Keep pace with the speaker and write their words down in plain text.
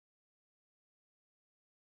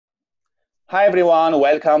Hi everyone,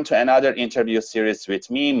 welcome to another interview series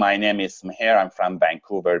with me. My name is Mher, I'm from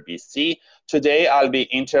Vancouver, BC. Today I'll be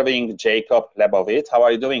interviewing Jacob Lebovits. How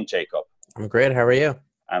are you doing, Jacob? I'm great. How are you?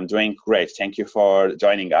 I'm doing great. Thank you for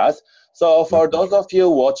joining us. So My for those pleasure. of you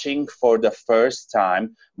watching for the first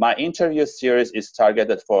time, my interview series is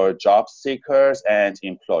targeted for job seekers and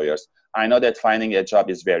employers. I know that finding a job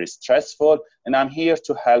is very stressful, and I'm here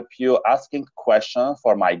to help you asking questions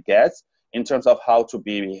for my guests in terms of how to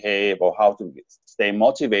behave or how to stay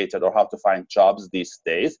motivated or how to find jobs these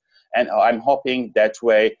days. And I'm hoping that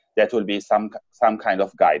way that will be some kind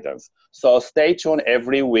of guidance. So stay tuned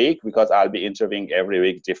every week because I'll be interviewing every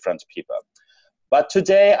week different people. But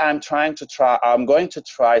today I'm going to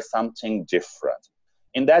try something different.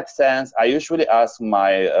 In that sense, I usually ask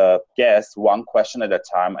my guests one question at a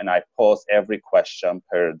time, and I pose every question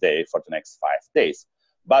per day for the next 5 days.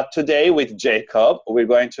 But today with Jacob, we're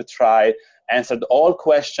going to try answer all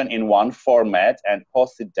question in one format and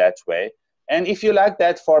post it that way. And if you like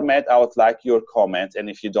that format, I would like your comment.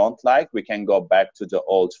 And if you don't like, we can go back to the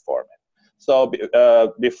old format. So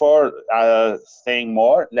before saying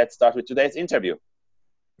more, let's start with today's interview.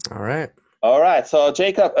 All right. All right. So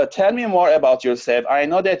Jacob, tell me more about yourself. I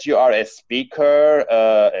know that you are a speaker,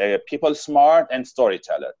 a people smart, and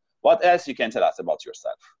storyteller. What else you can tell us about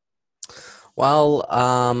yourself?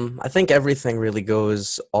 I think everything really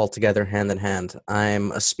goes all together hand in hand.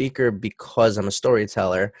 I'm a speaker because I'm a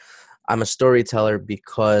storyteller. I'm a storyteller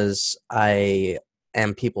because I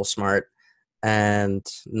am people smart, and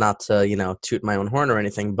not to, toot my own horn or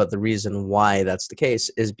anything, but the reason why that's the case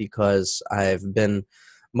is because I've been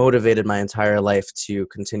motivated my entire life to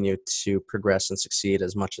continue to progress and succeed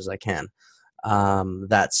as much as I can.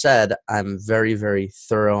 That said, I'm very, very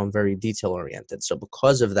thorough and very detail oriented. So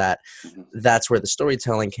because of that, Mhm. that's where the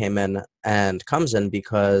storytelling came in and comes in,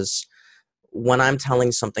 because when I'm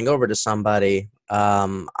telling something over to somebody,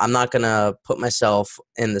 I'm not going to put myself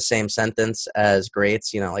in the same sentence as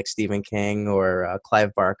greats, like Stephen King or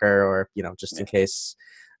Clive Barker, or, just in Yeah. case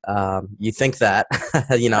you think that,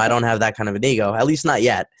 I don't have that kind of an ego, at least not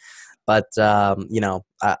yet. But,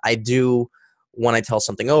 I do, when I tell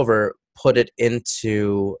something over, put it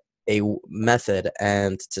into a method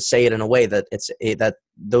and to say it in a way that that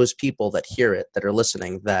those people that hear it, that are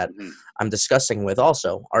listening, that Mhm. I'm discussing with,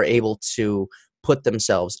 also are able to put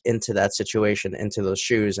themselves into that situation, into those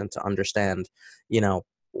shoes, and to understand, you know,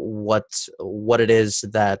 what it is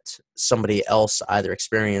that somebody else either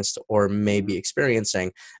experienced or may Mhm. be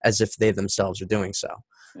experiencing, as if they themselves are doing so.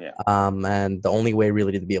 Yeah. And the only way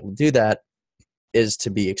really to be able to do that is to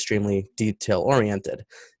be extremely detail oriented,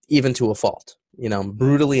 even to a fault.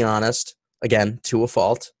 Brutally honest, again, to a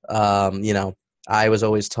fault. I was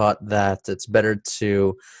always taught that it's better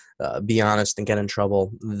to be honest and get in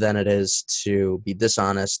trouble than it is to be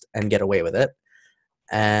dishonest and get away with it.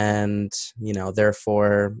 And,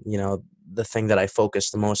 therefore, the thing that I focus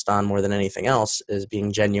the most on more than anything else is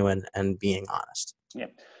being genuine and being honest. Yeah.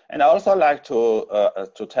 And I also like to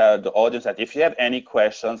tell the audience that if you have any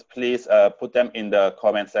questions, please put them in the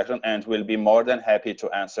comment section, and we'll be more than happy to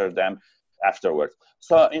answer them afterwards.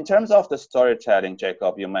 So in terms of the storytelling,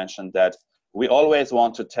 Jacob, you mentioned that we always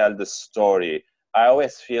want to tell the story. I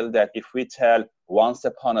always feel that if we tell once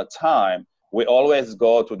upon a time, we always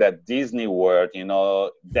go to that Disney word,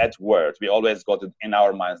 that word. We always go to in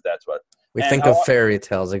our minds that word. We And think of fairy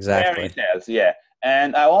tales, fairy exactly. tales, yeah.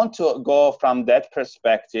 And I want to go from that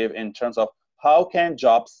perspective in terms of how can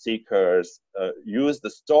job seekers use the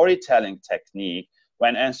storytelling technique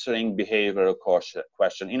when answering behavioral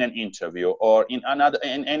question in an interview or in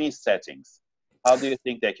any settings. How do you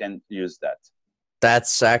think they can use that?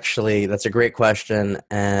 That's a great question,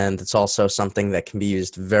 and it's also something that can be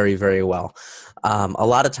used very, very well. A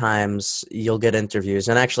lot of times you'll get interviews,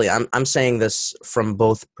 and actually I'm saying this from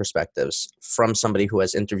both perspectives, from somebody who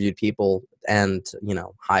has interviewed people and,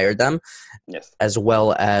 hired them, Yes. as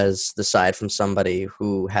well as the side from somebody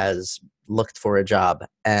who has looked for a job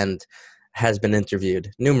and has been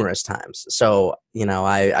interviewed numerous times. So,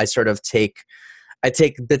 I sort of take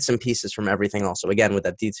bits and pieces from everything, also, again, with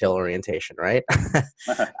that detail orientation, right?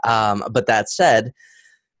 But that said,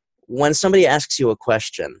 when somebody asks you a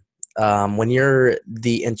question, when you're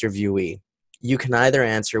the interviewee, you can either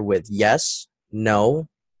answer with yes, no,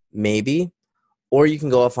 maybe, or you can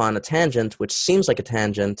go off on a tangent, which seems like a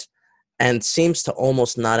tangent and seems to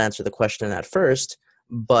almost not answer the question at first,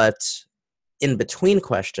 but in between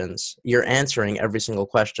questions, you're answering every single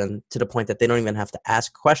question to the point that they don't even have to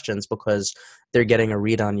ask questions because they're getting a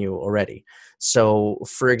read on you already. So,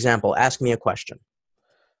 for example, ask me a question.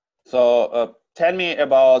 So tell me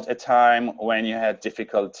about a time when you had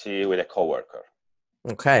difficulty with a coworker.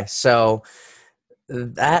 Okay, so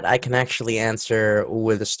that I can actually answer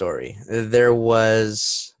with a story. There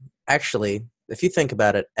was actually, if you think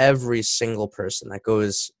about it, every single person that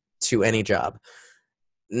goes to any job,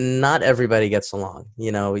 not everybody gets along.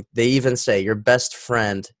 You know, they even say your best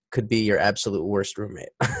friend could be your absolute worst roommate.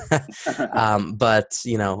 But,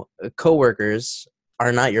 you know, coworkers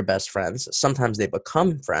are not your best friends. Sometimes they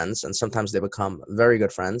become friends, and sometimes they become very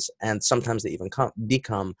good friends, and sometimes they even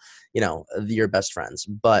become, you know, your best friends.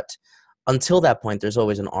 But until that point, there's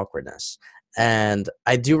always an awkwardness. And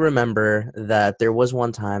I do remember that there was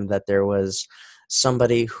one time that there was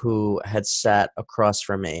somebody who had sat across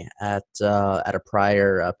from me at a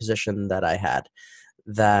prior position that I had,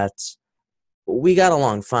 that we got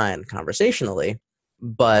along fine conversationally,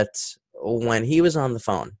 but when he was on the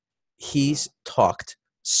phone, he talked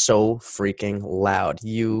so freaking loud.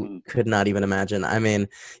 You Mhm. could not even imagine. I mean,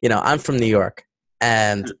 you know, I'm from New York,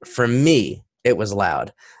 and for me, it was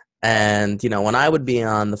loud. And, you know, when I would be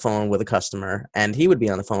on the phone with a customer and he would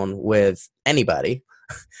be on the phone with anybody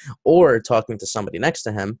or talking to somebody next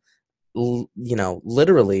to him, you know,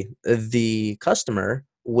 literally the customer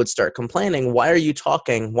would start complaining, why are you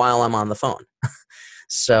talking while I'm on the phone?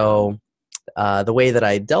 So the way that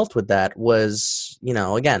I dealt with that was, you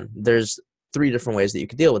know, again, there's three different ways that you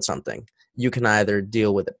could deal with something. You can either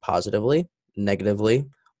deal with it positively, negatively,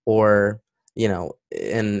 or, you know,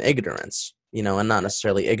 in ignorance, you know, and not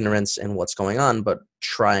necessarily ignorance in what's going on, but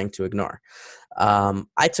trying to ignore.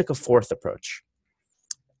 I took a fourth approach.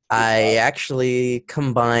 Which I was, actually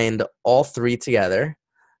combined all three together,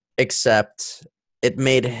 except it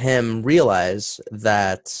made him realize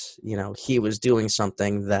that, you know, he was doing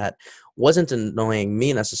something that wasn't annoying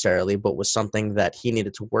me necessarily, but was something that he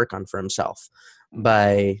needed to work on for himself mhm,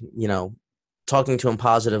 by, you know, talking to him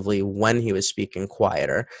positively when he was speaking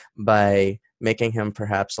quieter, by making him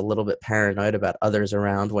perhaps a little bit paranoid about others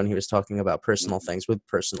around when he was talking about personal mhm, things with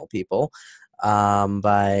personal people,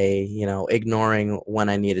 by, you know, ignoring when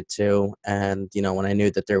I needed to, and, you know, when I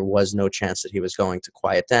knew that there was no chance that he was going to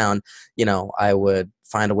quiet down, you know, I would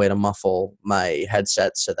find a way to muffle my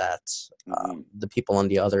headset so that mhm. the people on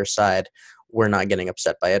the other side were not getting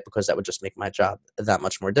upset by it, because that would just make my job that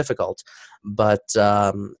much more difficult. But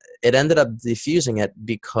it ended up diffusing it,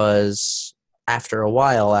 because after a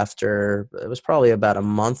while, after it was probably about a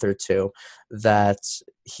month or two, that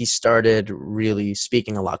he started really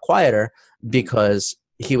speaking a lot quieter, Mhm. because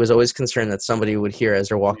he was always concerned that somebody would hear as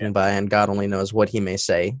they're Yeah, walking by, and God only knows what he may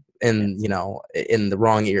say in, yes. you know, in the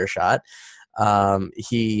wrong earshot.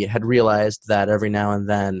 He had realized that every now and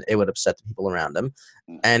then it would upset the people around him,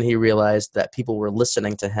 Mhm. and he realized that people were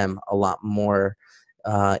listening to him a lot more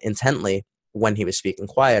intently when he was speaking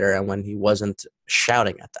quieter and when he wasn't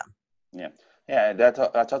shouting at them. Yeah, yeah,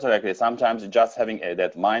 I totally agree. Sometimes just having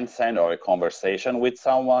that mindset or a conversation with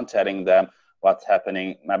someone, telling them what's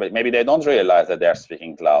happening, maybe they don't realize that they're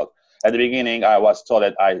speaking loud. At the beginning, I was told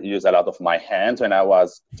that I use a lot of my hands when I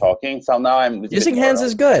was talking, so now I'm a little bit Using more hands of,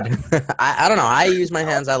 is good. I don't know. yeah, I use my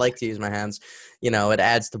hands. I like to use my hands. You know, it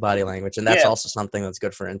adds to body language, and that's yeah, also something that's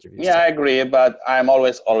good for interviews yeah, too. I agree, but I'm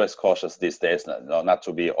always cautious these days, not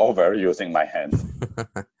to be over using my hands.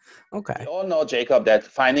 We Okay. all know, Jacob, that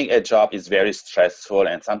finding a job is very stressful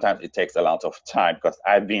and sometimes it takes a lot of time because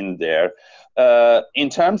I've been there. In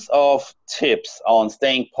terms of tips on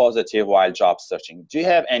staying positive while job searching, do you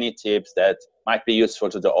have any tips that might be useful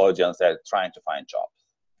to the audience that are trying to find jobs?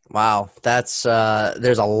 Wow, that's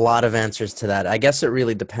there's a lot of answers to that. I guess it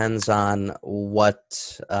really depends on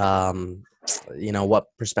what you know, what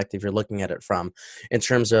perspective you're looking at it from. In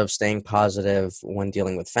terms of staying positive when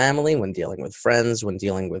dealing with family, when dealing with friends, when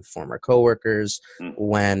dealing with former coworkers, Mhm.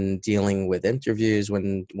 when dealing with interviews,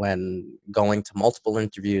 when going to multiple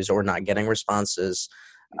interviews or not getting responses.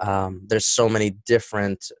 There's so many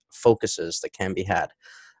different focuses that can be had.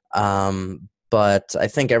 But I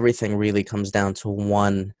think everything really comes down to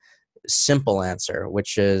one simple answer,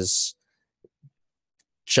 which is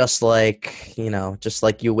just like, you know, just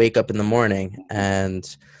like you wake up in the morning Mhm.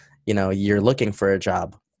 and, you know, you're looking for a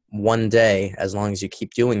job. One day, as long as you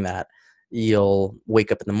keep doing that, you'll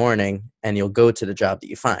wake up in the morning and you'll go to the job that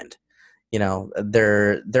you find. You know,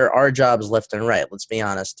 there are jobs left and right, let's be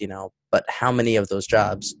honest, you know, but how many of those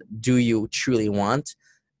jobs do you truly want,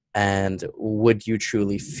 and would you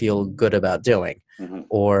truly feel good about doing, Mhm.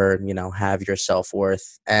 or, you know, have your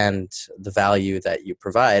self-worth and the value that you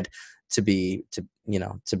provide to be, to, you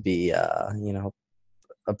know, to be you know,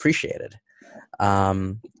 appreciated.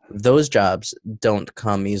 Those jobs don't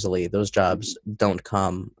come easily, those Mhm. jobs don't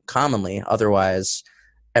come commonly, otherwise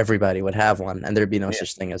everybody would have one and there'd be no Yeah.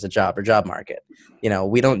 such thing as a job or job market. You know,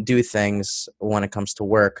 we don't do things when it comes to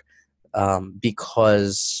work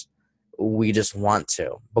because we just want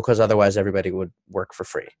to, because otherwise everybody would work for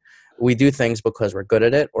free. We do things because we're good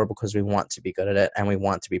at it or because we want to be good at it and we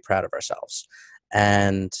want to be proud of ourselves.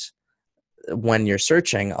 And when you're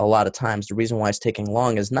searching, a lot of times the reason why it's taking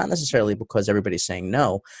long is not necessarily because everybody's saying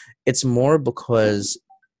no. It's more because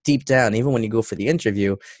deep down, even when you go for the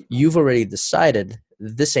interview, you've already decided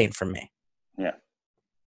this ain't for me. Yeah.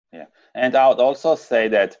 Yeah. And I would also say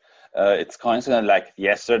that it's coincident, like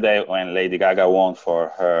yesterday when Lady Gaga won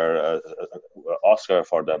for her Oscar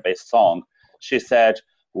for the best song, she said,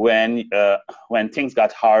 when things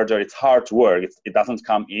got harder, it's hard work. It doesn't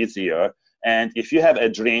come easier. And if you have a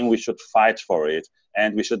dream, we should fight for it.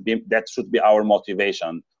 And that should be our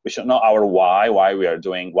motivation. We should know our why we are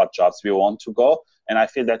doing what jobs we want to go. And I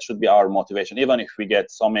feel that should be our motivation, even if we get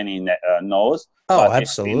so many no's. Oh, But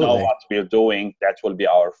absolutely. if we know what we're doing, that will be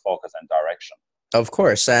our focus and direction. Of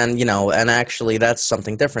course. And, and actually that's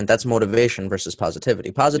something different. That's motivation versus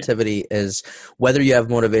positivity. Positivity is whether you have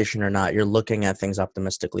motivation or not, you're looking at things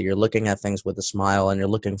optimistically. You're looking at things with a smile and you're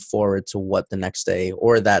looking forward to what the next day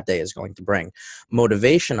or that day is going to bring.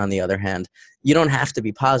 Motivation, on the other hand, you don't have to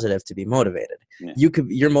be positive to be motivated. Yeah.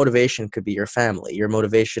 Your motivation could be your family. Your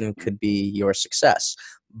motivation could be your success.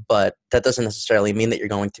 But that doesn't necessarily mean that you're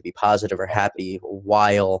going to be positive or happy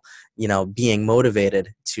while, being motivated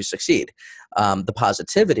to succeed. The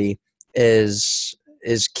positivity is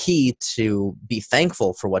key to be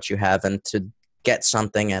thankful for what you have and to get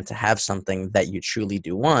something and to have something that you truly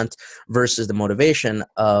do want versus the motivation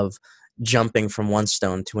of jumping from one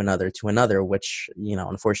stone to another, which,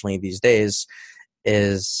 unfortunately these days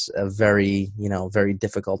is a very, very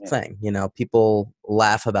difficult thing. People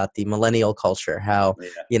laugh about the millennial culture, how,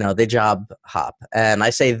 they job hop. And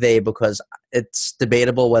I say they because it's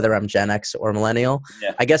debatable whether I'm Gen X or millennial.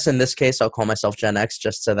 Yeah. I guess in this case, I'll call myself Gen X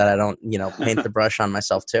just so that I don't, paint the brush on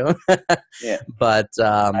myself too. Yeah. But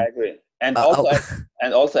I agree. And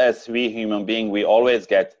also as we human beings, we always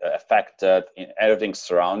get affected in everything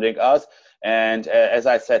surrounding us. And as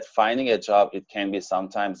I said, finding a job, it can be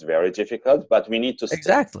sometimes very difficult, but we need to stay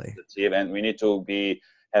positive and we need to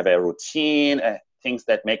have a routine, things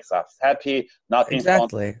that makes us happy, not in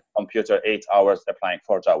front of the computer 8 hours applying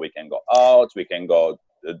for a job. We can go out, we can go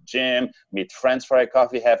to the gym, meet friends for a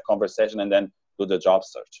coffee, have conversation, and then do the job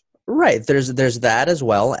search. Right. There's that as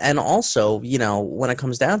well. And also, when it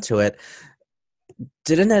comes down to it,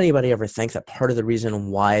 didn't anybody ever think that part of the reason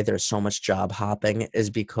why there's so much job hopping is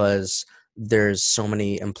because there's so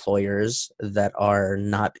many employers that are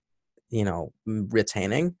not,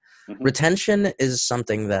 retaining? Mm-hmm. Retention is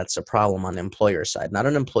something that's a problem on the employer side, not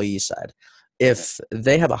an employee side. If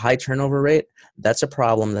they have a high turnover rate, that's a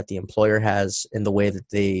problem that the employer has in the way that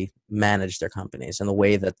they manage their companies and the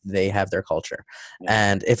way that they have their culture.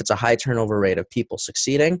 Yeah. And if it's a high turnover rate of people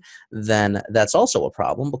succeeding, then that's also a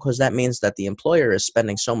problem because that means that the employer is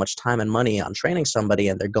spending so much time and money on training somebody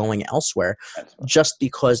and they're going elsewhere just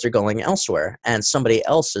because they're going elsewhere and somebody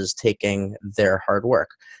else is taking their hard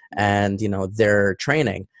work and, their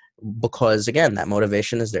training. Because again, that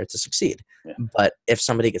motivation is there to succeed. Yeah. But if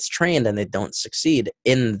somebody gets trained and they don't succeed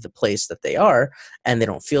in the place that they are and they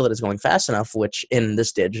don't feel that it's going fast enough, which in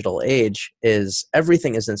this digital age is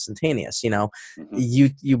everything is instantaneous. You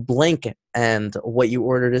blink and what you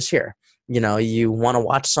ordered is here. You want to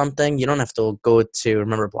watch something, you don't have to go to,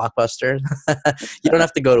 remember Blockbuster? You don't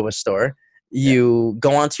have to go to a store. You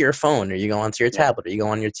go onto your phone or you go onto your tablet or you go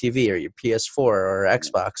on your TV or your PS4 or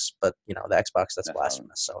Xbox, but the Xbox, that's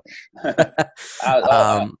blasphemous. So,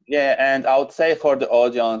 and I would say for the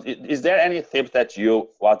audience, is there any tip that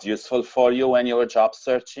was useful for you when you were job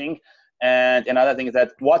searching? And another thing is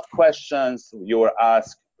that what questions you were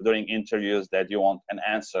asked during interviews that you want an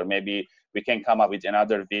answer? Maybe we can come up with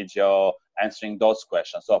another video answering those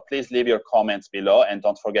questions. So please leave your comments below and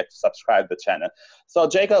don't forget to subscribe to the channel. So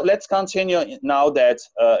Jacob, let's continue now that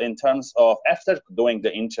in terms of after doing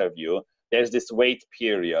the interview, there's this wait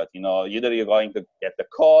period. Either you're going to get the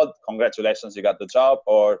call, congratulations, you got the job,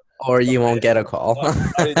 or you won't get a call.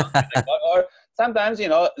 Or sometimes,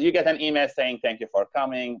 you get an email saying, thank you for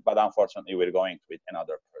coming, but unfortunately we're going with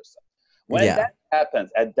another person. When that happens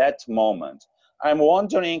at that moment, I'm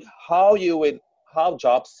wondering how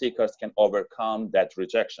job seekers can overcome that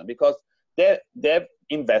rejection, because they've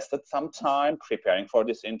invested some time preparing for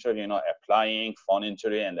this interview, applying, phone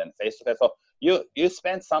interview, and then face-to-face. So you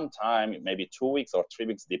spend some time, maybe 2 weeks or 3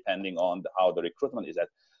 weeks, depending on how the recruitment is at.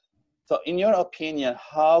 So in your opinion,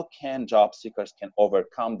 how can job seekers can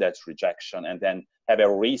overcome that rejection and then have a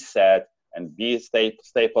reset and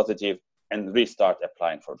stay positive and restart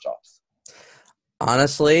applying for jobs?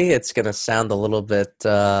 Honestly, it's going to sound a little bit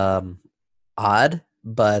odd,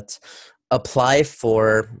 but apply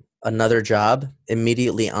for another job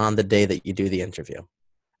immediately on the day that you do the interview.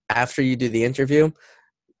 After you do the interview,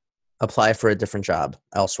 apply for a different job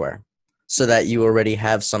elsewhere so that you already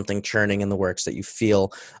have something churning in the works that you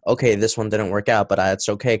feel, okay, this one didn't work out, but it's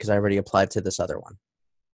okay because I already applied to this other one.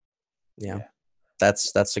 Yeah.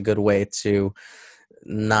 That's a good way to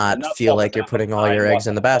not feel like you're putting all your eggs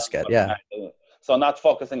in the basket. Yeah. So not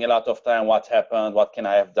focusing a lot of time, what happened, what can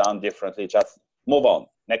I have done differently, just move on,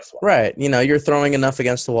 next one. Right. You're throwing enough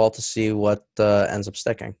against the wall to see what ends up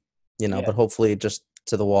sticking, but hopefully just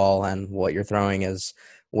to the wall, and what you're throwing is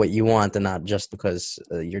what you want and not just because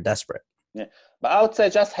you're desperate. Yeah, but I would say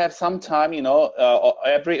just have some time,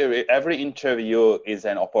 every interview is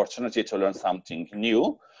an opportunity to learn something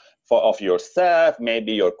new of yourself,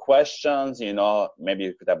 maybe your questions, maybe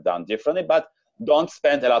you could have done differently, but don't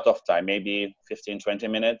spend a lot of time, maybe 15, 20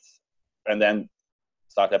 minutes, and then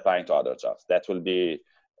start applying to other jobs. That will be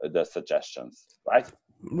the suggestions, right?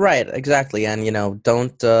 Right, exactly. And,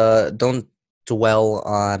 don't dwell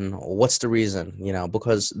on what's the reason,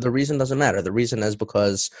 because the reason doesn't matter. The reason is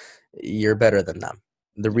because you're better than them.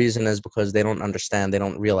 The reason is because they don't understand, they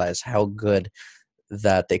don't realize how good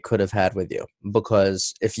that they could have had with you.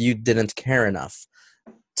 Because if you didn't care enough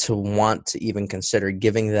to want to even consider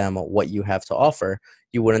giving them what you have to offer,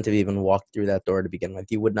 you wouldn't have even walked through that door to begin with.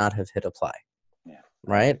 You would not have hit apply. Yeah.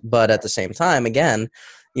 Right? But at the same time, again,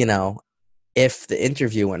 if the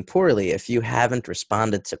interview went poorly, if you haven't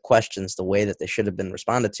responded to questions the way that they should have been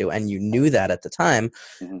responded to, and you knew that at the time,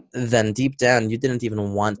 then deep down, you didn't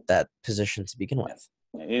even want that position to begin with.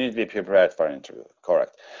 You need to be prepared for an interview,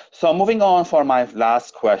 correct. So moving on, for my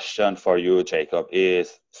last question for you, Jacob,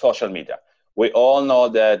 is social media. We all know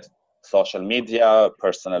that social media,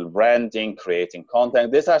 personal branding, creating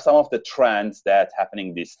content, these are some of the trends that are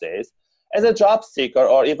happening these days. As a job seeker,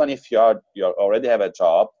 or even if you already have a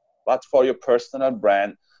job, but for your personal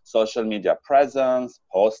brand, social media presence,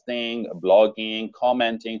 posting, blogging,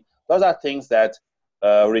 commenting, those are things that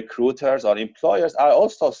recruiters or employers are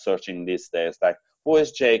also searching these days. Like, who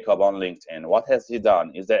is Jacob on LinkedIn? What has he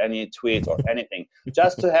done? Is there any tweet or anything?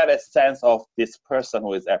 Just to have a sense of this person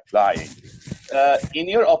who is applying. In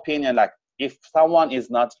your opinion, like, if someone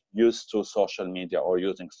is not used to social media or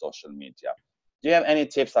using social media, do you have any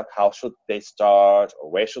tips, like how should they start,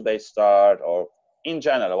 or where should they start, or in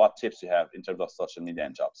general, what tips you have in terms of social media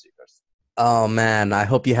and job seekers? Oh man, I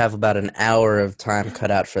hope you have about an hour of time cut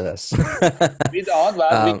out for this. We don't,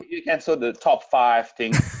 but you can sort the top 5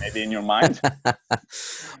 things maybe in your mind.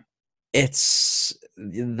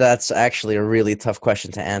 That's actually a really tough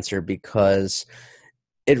question to answer, because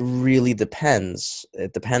it really depends.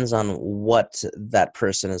 It depends on what that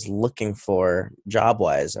person is looking for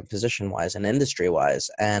job-wise and position-wise and industry-wise,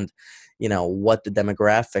 and what the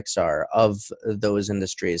demographics are of those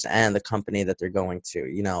industries and the company that they're going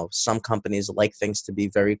to. Some companies like things to be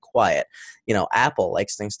very quiet. Apple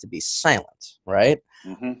likes things to be silent, right?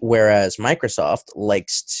 Whereas Microsoft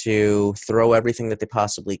likes to throw everything that they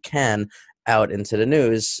possibly can out into the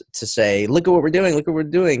news to say, look at what we're doing, look at what we're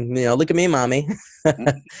doing, look at me, mommy.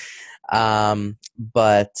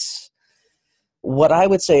 But what I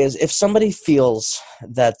would say is, if somebody feels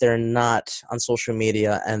that they're not on social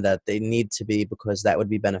media and that they need to be because that would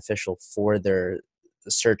be beneficial for their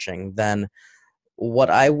searching, then what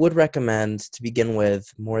I would recommend to begin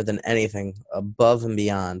with, more than anything above and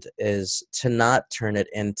beyond, is to not turn it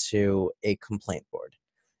into a complaint board.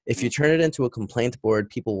 If you turn it into a complaint board,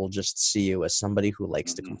 people will just see you as somebody who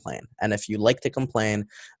likes to complain. And if you like to complain,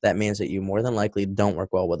 that means that you more than likely don't work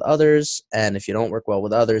well with others. And if you don't work well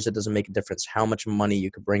with others, it doesn't make a difference how much money you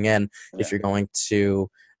could bring in if you're going to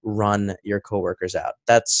run your coworkers out.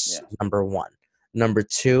 That's number one. Number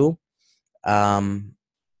two, don't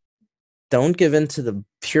give in to the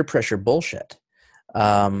peer pressure bullshit.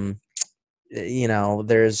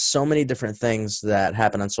 There's so many different things that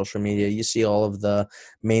happen on social media. You see all of the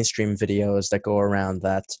mainstream videos that go around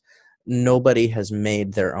that nobody has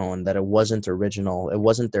made their own, that it wasn't original. It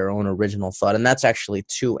wasn't their own original thought. And that's actually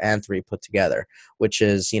 2 and 3 put together, which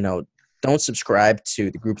is, don't subscribe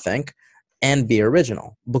to the groupthink and be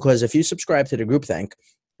original. Because if you subscribe to the groupthink,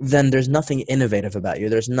 then there's nothing innovative about you.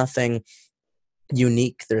 There's nothing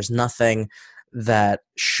unique. There's nothing that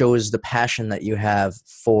shows the passion that you have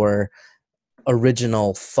for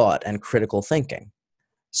original thought and critical thinking.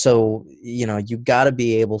 So, you got to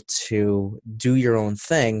be able to do your own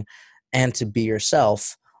thing and to be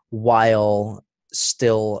yourself while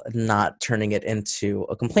still not turning it into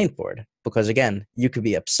a complaint board. Because again, you could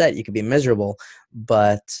be upset, you could be miserable,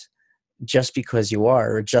 but just because you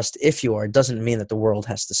are, or just if you are, doesn't mean that the world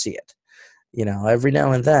has to see it. Every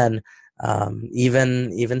now and then,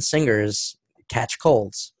 Even singers catch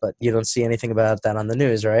colds, but you don't see anything about that on the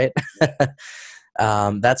news, right?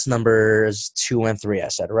 That's numbers 2 and 3, I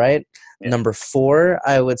said, right? Yeah. Number 4,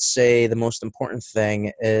 I would say the most important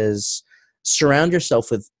thing is surround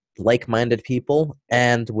yourself with like-minded people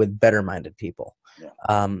and with better-minded people.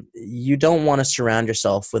 Yeah. You don't want to surround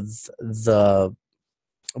yourself with the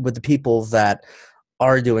people that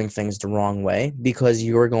are doing things the wrong way, because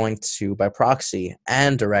you're going to, by proxy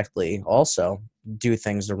and directly, also do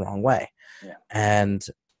things the wrong way. Yeah. And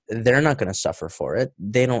they're not going to suffer for it.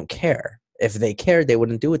 They don't care. If they cared, they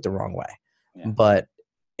wouldn't do it the wrong way. Yeah. But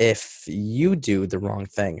if you do the wrong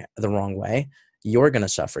thing the wrong way, you're going to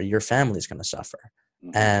suffer. Your family's going to suffer.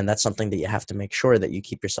 Mm-hmm. And that's something that you have to make sure that you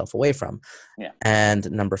keep yourself away from. Yeah. And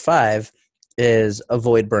number 5 is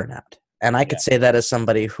avoid burnout. And I could say that as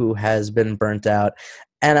somebody who has been burnt out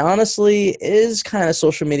and honestly is kind of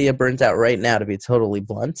social media burnt out right now, to be totally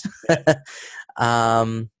blunt.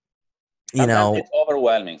 Sometimes it's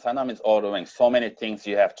overwhelming. Sometimes it's overwhelming. So many things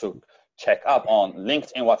you have to check up on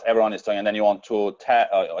LinkedIn, what everyone is doing, and then you want to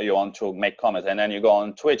you want to make comments, and then you go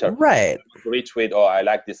on Twitter, right? Retweet, or I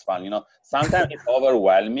like this one. Sometimes it's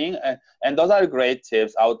overwhelming, and those are great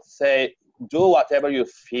tips. I would say do whatever you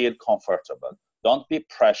feel comfortable. Don't be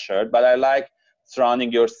pressured. But I like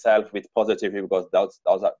surrounding yourself with positivity, because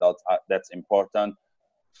that's important.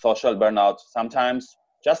 Social burnout, sometimes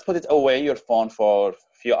just put it away your phone for a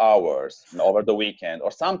few hours over the weekend,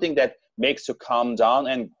 or something that makes you calm down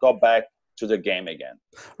and go back to the game again.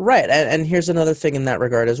 Right. And here's another thing in that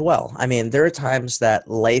regard as well. I mean, there are times that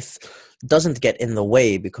life doesn't get in the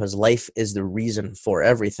way, because life is the reason for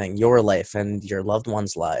everything. Your life and your loved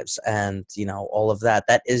ones' lives and, all of that.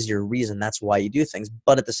 That is your reason. That's why you do things.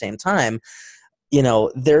 But at the same time,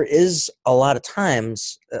 there is a lot of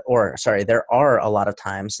times, there are a lot of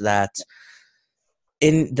times that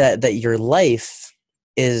that your life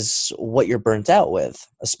is what you're burnt out with,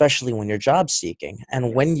 especially when you're job seeking.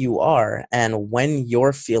 And when you are, and when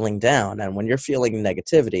you're feeling down, and when you're feeling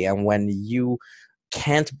negativity, and when you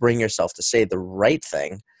can't bring yourself to say the right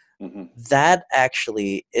thing, that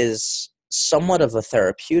actually is somewhat of a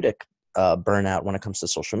therapeutic burnout when it comes to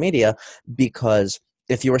social media, because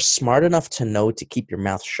if you're smart enough to know to keep your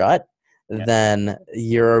mouth shut, then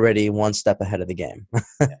you're already one step ahead of the game.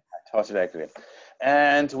 I totally agree.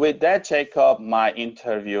 And with that, Jacob, my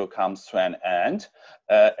interview comes to an end.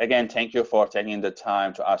 Again, thank you for taking the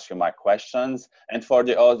time to ask you my questions. And for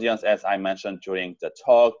the audience, as I mentioned during the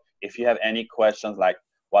talk, if you have any questions, like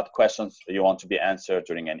what questions you want to be answered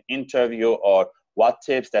during an interview, or what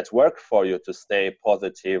tips that work for you to stay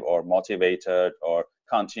positive or motivated or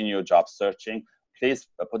continue job searching, please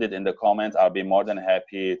put it in the comments. I'll be more than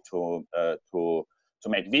happy to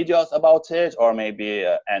make videos about it, or maybe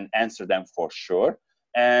and answer them for sure.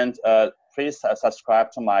 And please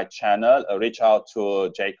subscribe to my channel. Reach out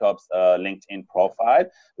to Jacob's LinkedIn profile.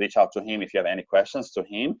 Reach out to him if you have any questions to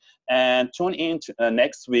him. And tune in to,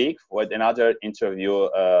 next week with another interview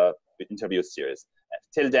series.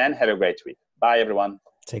 Till then, have a great week. Bye, everyone.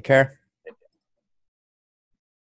 Take care.